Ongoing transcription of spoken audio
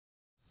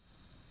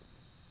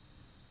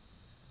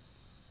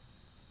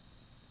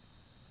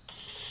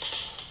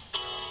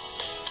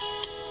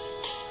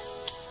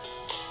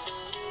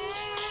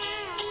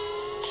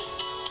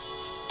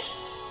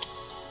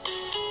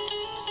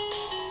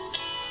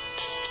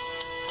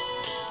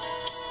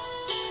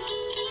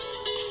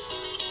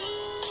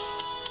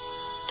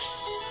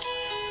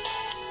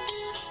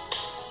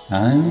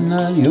I'm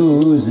not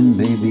yours and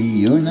baby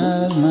you're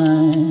not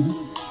mine.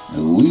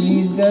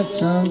 We've got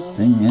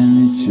something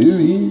and it sure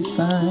is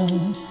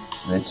fine.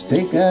 Let's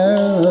take our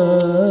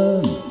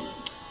love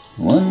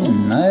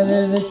one night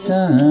at a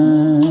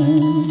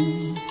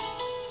time.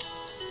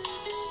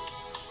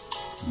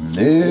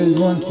 There's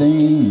one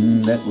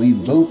thing that we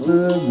both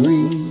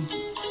agree.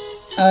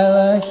 I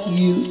like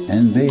you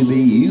and baby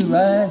you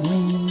like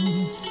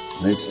me.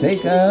 Let's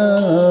take our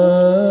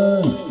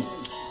love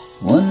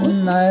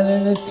one night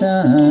at a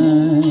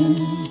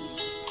time.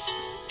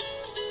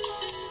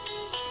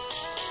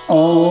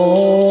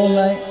 All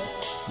night,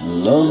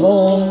 love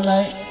all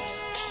night.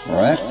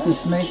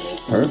 Practice makes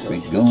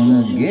perfect.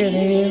 Gonna get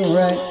it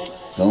right.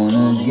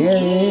 Gonna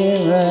get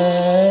it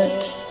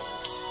right.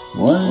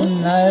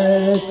 One night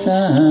at a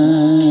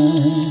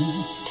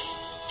time.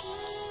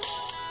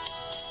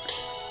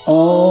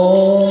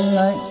 All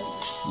night,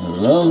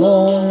 love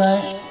all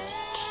night.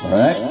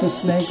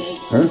 Practice makes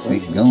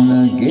perfect.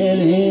 Gonna get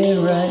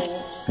it right.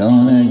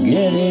 Gonna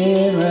get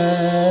it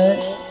right.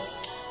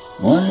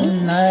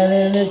 One night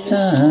at a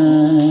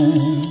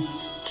time.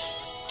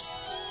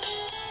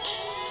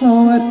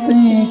 Oh, I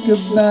think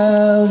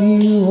about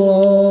you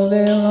all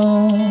day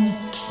long.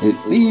 It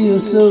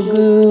feels so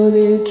good,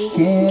 it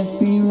can't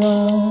be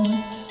wrong.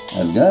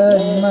 I've got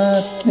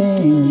my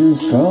fingers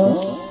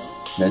crossed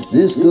that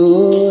this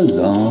goes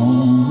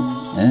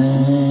on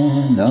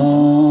and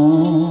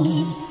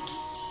on.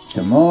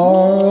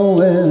 Tomorrow,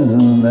 well,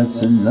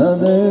 that's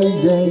another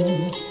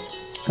day.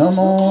 Come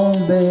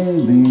on,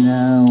 baby,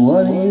 now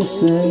what do you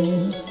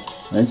say?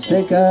 Let's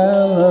take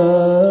our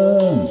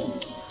love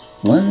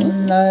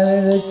one night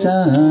at a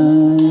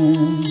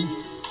time.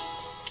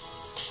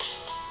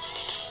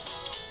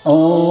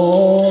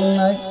 All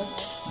night,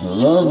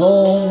 love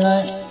all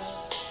night.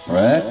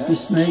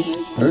 Practice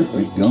makes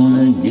perfect.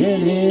 Gonna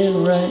get it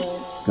right.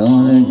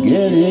 Gonna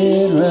get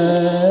it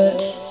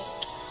right.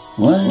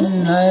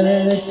 One night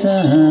at a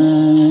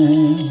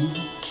time.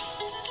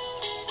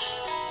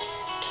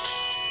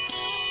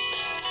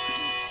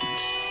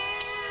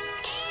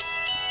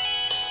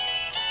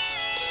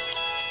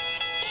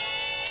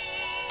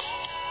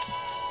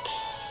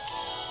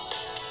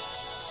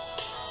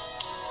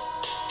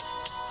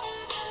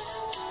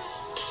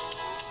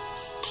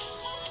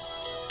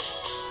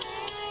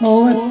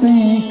 Oh, I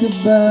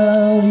think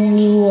about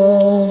you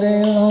all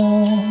day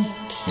long.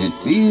 It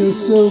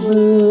feels so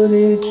good,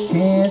 it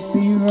can't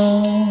be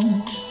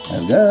wrong.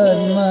 I've got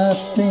my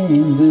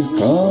fingers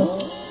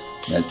crossed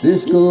that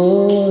this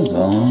goes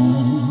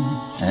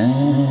on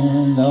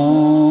and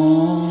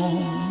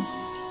on.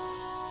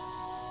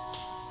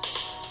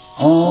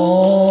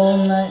 All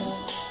night,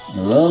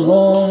 love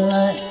all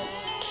night.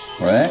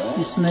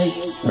 Practice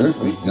makes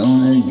perfect.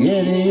 Gonna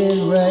get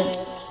it right.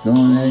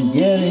 Gonna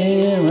get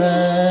it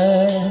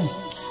right.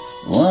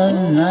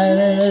 One night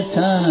at a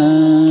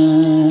time.